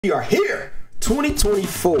We are here,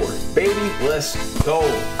 2024, baby, let's go.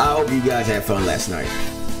 I hope you guys had fun last night.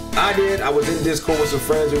 I did. I was in Discord with some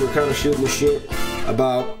friends. We were kind of shooting the shit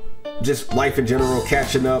about just life in general,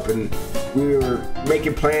 catching up, and we were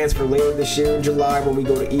making plans for later this year in July when we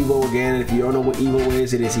go to EVO again. And if you don't know what EVO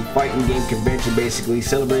is, it is a fighting game convention, basically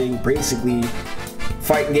celebrating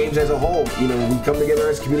fighting games as a whole. You know, we come together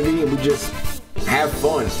as a community and we just have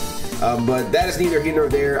fun. But that is neither here nor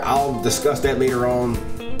there. I'll discuss that later on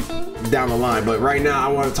down the line. But right now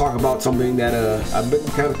I want to talk about something that I've been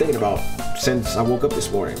kind of thinking about since I woke up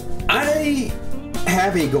this morning. I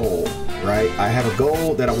have a goal, right? I have a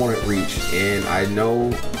goal that I want to reach, and I know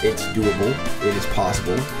it's doable, it is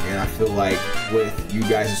possible, and I feel like with you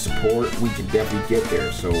guys' support we can definitely get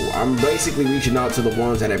there. So I'm basically reaching out to the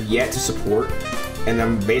ones that have yet to support, and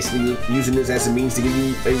I'm basically using this as a means to give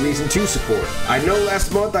you a reason to support. I know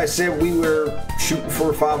last month I said we were shooting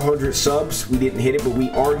for 500 subs. We didn't hit it, but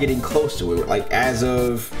we are getting close to it. Like as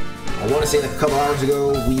of, I want to say like a couple hours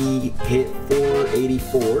ago, we hit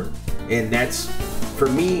 484, and that's, for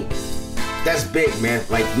me, that's big, man.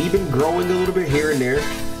 Like we've been growing a little bit here and there,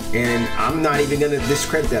 and I'm not even gonna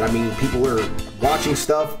discredit that. I mean, people are watching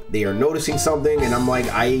stuff, they are noticing something, and I'm like,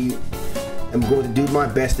 I'm going to do my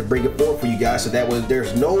best to bring it forward for you guys, so that way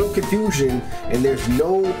there's no confusion and there's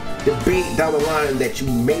no debate down the line that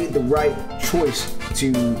you made the right choice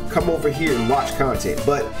to come over here and watch content.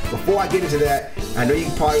 But before I get into that, I know you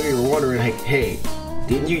probably were wondering, like, hey,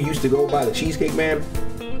 didn't you used to go by the Cheesecake Man?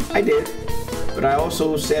 I did, but I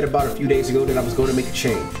also said about a few days ago that I was going to make a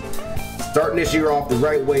change. Starting this year off the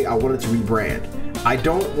right way, I wanted to rebrand. I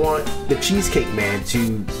don't want the Cheesecake Man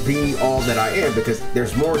to be all that I am, because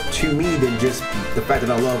there's more to me than just the fact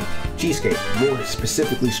that I love cheesecake, more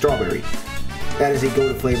specifically strawberry. That is a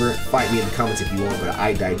go-to flavor. Fight me in the comments if you want, but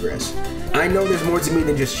I digress. I know there's more to me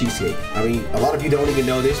than just cheesecake. I mean, a lot of you don't even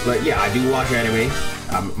know this, but yeah, I do watch anime.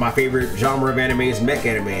 My favorite genre of anime is mech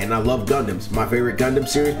anime, and I love Gundams. My favorite Gundam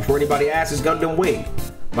series, before anybody asks, is Gundam Wing.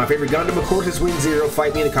 My favorite Gundam, of course, is Wing Zero.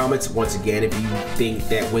 Fight me in the comments once again if you think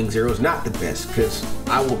that Wing Zero is not the best, because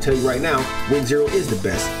I will tell you right now, Wing Zero is the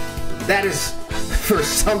best. That is for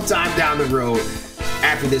some time down the road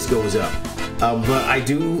after this goes up. But I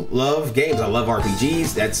do love games. I love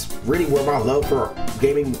RPGs. That's really where my love for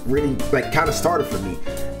gaming really like kind of started for me.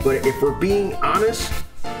 But if we're being honest,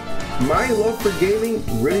 my love for gaming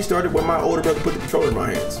really started when my older brother put the controller in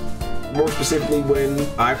my hands. More specifically when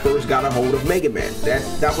I first got a hold of Mega Man.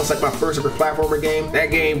 That was like my first ever platformer game.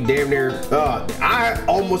 That game damn near, I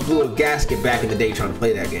almost blew a gasket back in the day trying to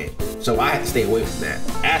play that game. So I had to stay away from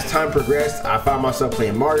that. As time progressed, I found myself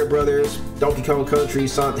playing Mario Brothers, Donkey Kong Country,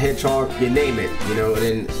 Sonic the Hedgehog, you name it, you know. And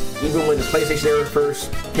then even when the PlayStation era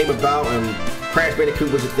first came about and Crash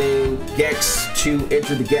Bandicoot was a thing, Gex 2,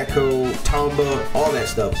 Enter the Gecko, Tomba, all that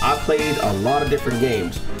stuff. I played a lot of different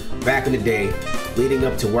games back in the day, leading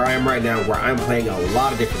up to where I am right now, where I'm playing a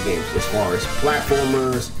lot of different games as far as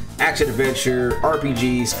platformers, action adventure,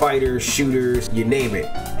 RPGs, fighters, shooters, you name it.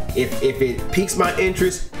 If it piques my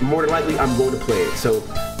interest, more than likely I'm going to play it. So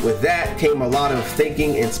with that came a lot of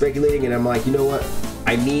thinking and speculating, and I'm like, you know what?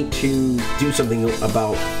 I need to do something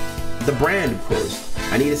about the brand, of course.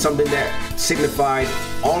 I needed something that signified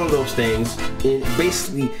all of those things and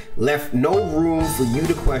basically left no room for you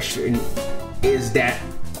to question, is that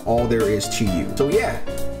all there is to you? So yeah,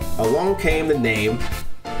 along came the name,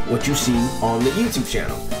 what you see on the YouTube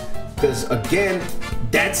channel. Because again,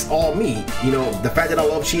 that's all me. You know, the fact that I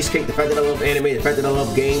love cheesecake, the fact that I love anime, the fact that I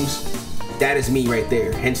love games, that is me right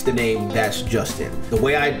there. Hence the name, That's Justin. The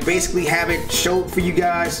way I basically have it showed for you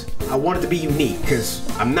guys, I want it to be unique, because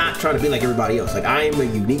I'm not trying to be like everybody else. Like, I am a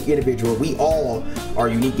unique individual. We all are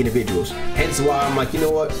unique individuals. Hence why I'm like, you know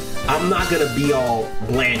what? I'm not gonna be all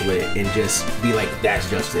bland with it and just be like, That's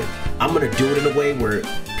Justin. I'm gonna do it in a way where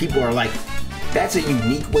people are like, that's a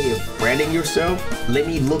unique way of branding yourself. Let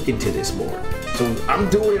me look into this more. So I'm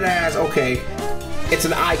doing it as, okay, it's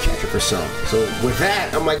an eye catcher for some. So with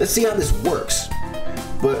that, I'm like, let's see how this works.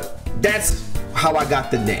 But that's how I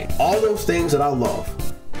got the name. All those things that I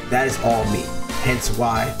love, that is all me. Hence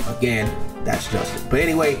why, again, That's Justin. But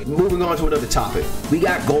anyway, moving on to another topic. We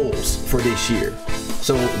got goals for this year.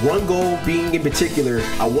 So one goal being in particular,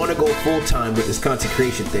 I want to go full-time with this content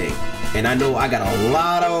creation thing. And I know I got a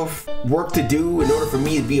lot of work to do in order for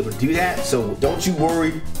me to be able to do that. So don't you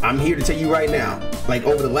worry, I'm here to tell you right now. Like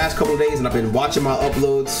over the last couple of days, and I've been watching my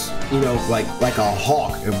uploads, you know, like a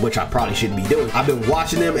hawk, which I probably shouldn't be doing. I've been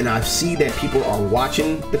watching them, and I see that people are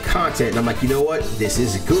watching the content, and I'm like, you know what? This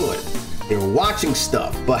is good. They're watching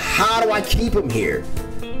stuff, but how do I keep them here?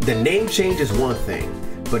 The name change is one thing,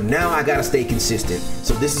 but now I gotta stay consistent.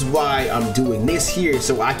 So this is why I'm doing this here,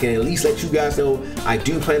 so I can at least let you guys know I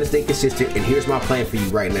do plan to stay consistent, and here's my plan for you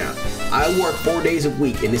right now. I work 4 days a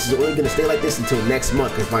week, and this is only gonna stay like this until next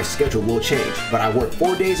month because my schedule will change. But I work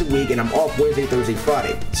 4 days a week, and I'm off Wednesday, Thursday,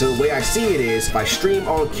 Friday. So the way I see it is, if I stream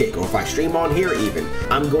on Kick, or if I stream on here even,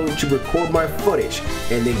 I'm going to record my footage,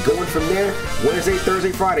 and then going from there, Wednesday,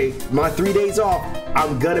 Thursday, Friday, my 3 days off,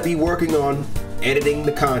 I'm gonna be working on editing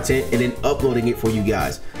the content and then uploading it for you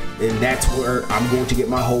guys. And that's where I'm going to get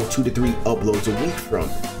my whole 2 to 3 uploads a week from.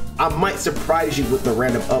 I might surprise you with a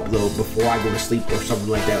random upload before I go to sleep or something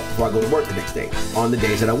like that before I go to work the next day, on the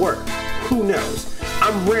days that I work. Who knows?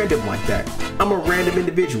 I'm random like that. I'm a random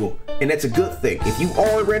individual, and that's a good thing. If you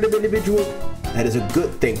are a random individual, that is a good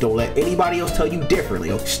thing. Don't let anybody else tell you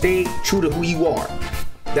differently. Stay true to who you are.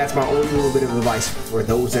 That's my only little bit of advice for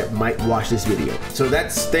those that might watch this video. So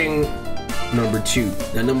that's thing number 2.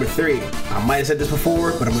 Now number 3, I might have said this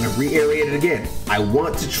before, but I'm gonna reiterate it again. I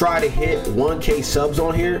want to try to hit 1K subs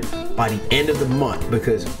on here by the end of the month,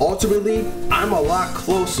 because ultimately I'm a lot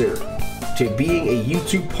closer to being a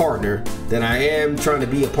YouTube partner than I am trying to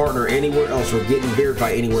be a partner anywhere else or getting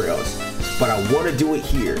verified anywhere else. But I want to do it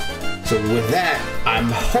here. So with that, I'm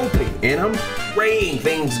hoping and I'm praying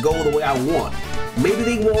things go the way I want. Maybe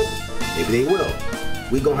they won't, maybe they will.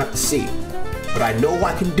 We gonna have to see. But I know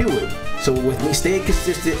I can do it. So with me staying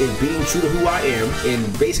consistent and being true to who I am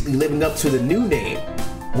and basically living up to the new name,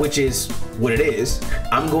 which is what it is,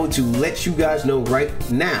 I'm going to let you guys know right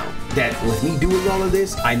now that with me doing all of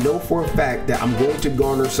this, I know for a fact that I'm going to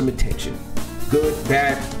garner some attention. Good,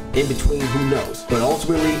 bad, in between, who knows. But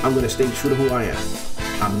ultimately, I'm going to stay true to who I am.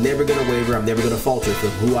 I'm never going to waver, I'm never going to falter from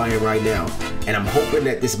who I am right now. And I'm hoping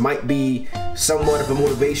that this might be somewhat of a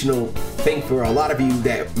motivational thing for a lot of you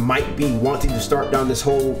that might be wanting to start down this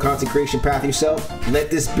whole content creation path yourself.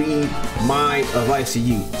 Let this be my advice to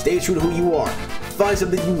you. Stay true to who you are. Find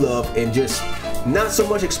something you love and just not so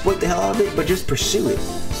much exploit the hell out of it, but just pursue it.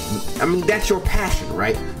 I mean, that's your passion,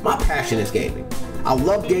 right? My passion is gaming. I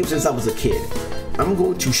love games since I was a kid. I'm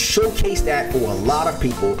going to showcase that for a lot of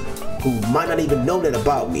people who might not even know that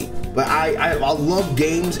about me. But I love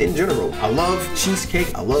games in general. I love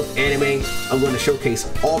cheesecake, I love anime. I'm going to showcase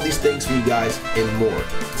all these things for you guys and more.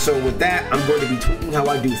 So with that, I'm going to be tweaking how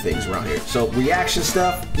I do things around here. So reaction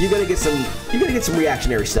stuff, you're gonna get some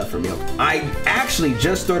reactionary stuff from me. I actually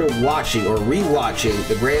just started watching or rewatching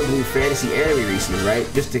the Granblue Fantasy anime recently,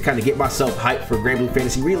 right? Just to kind of get myself hyped for Granblue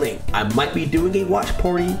Fantasy Relink. I might be doing a watch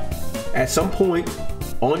party at some point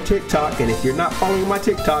on TikTok, and if you're not following my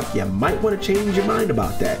TikTok, you might want to change your mind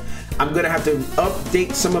about that. I'm gonna have to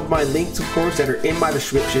update some of my links, of course, that are in my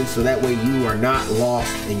description, so that way you are not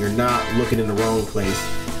lost and you're not looking in the wrong place.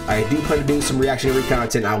 I do plan to do some reactionary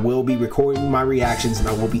content. I will be recording my reactions and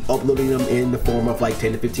I will be uploading them in the form of like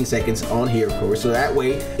 10 to 15 seconds on here, of course. So that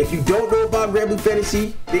way, if you don't know about Granblue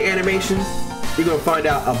Fantasy, the animation, you're gonna find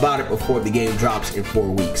out about it before the game drops in 4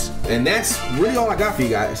 weeks. And that's really all I got for you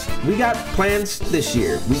guys. We got plans this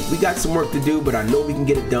year. We got some work to do, but I know we can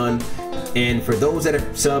get it done. And for those that have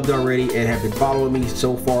subbed already and have been following me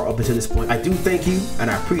so far up until this point, I do thank you and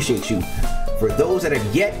I appreciate you. For those that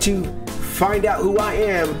have yet to find out who I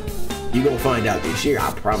am, you're gonna find out this year,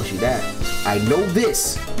 I promise you that. I know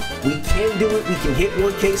this. We can do it. We can hit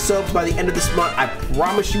 1K subs by the end of this month. I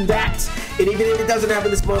promise you that. And even if it doesn't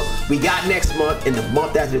happen this month, we got next month and the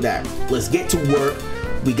month after that. Let's get to work.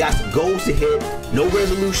 We got some goals to hit. No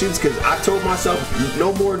resolutions, because I told myself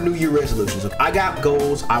no more New Year resolutions. I got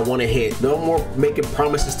goals I want to hit. No more making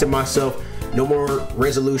promises to myself. No more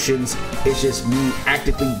resolutions. It's just me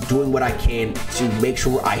actively doing what I can to make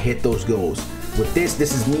sure I hit those goals. With this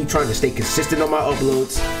is me trying to stay consistent on my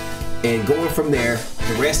uploads and going from there.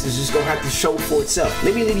 The rest is just gonna have to show for itself.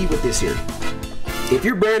 Let me leave you with this here. If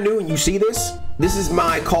you're brand new and you see this is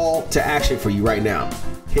my call to action for you right now.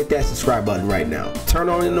 Hit that subscribe button right now. Turn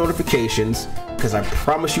on the notifications, because I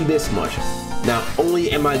promise you this much. Not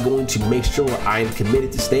only am I going to make sure I am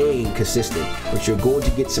committed to staying consistent, but you're going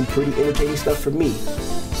to get some pretty entertaining stuff from me.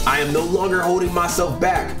 I am no longer holding myself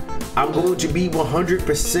back. I'm going to be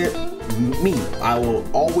 100% me. I will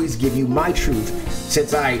always give you my truth,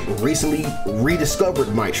 since I recently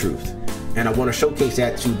rediscovered my truth. And I want to showcase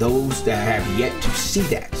that to those that have yet to see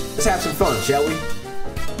that. Let's have some fun, shall we?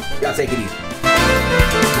 Y'all take it easy.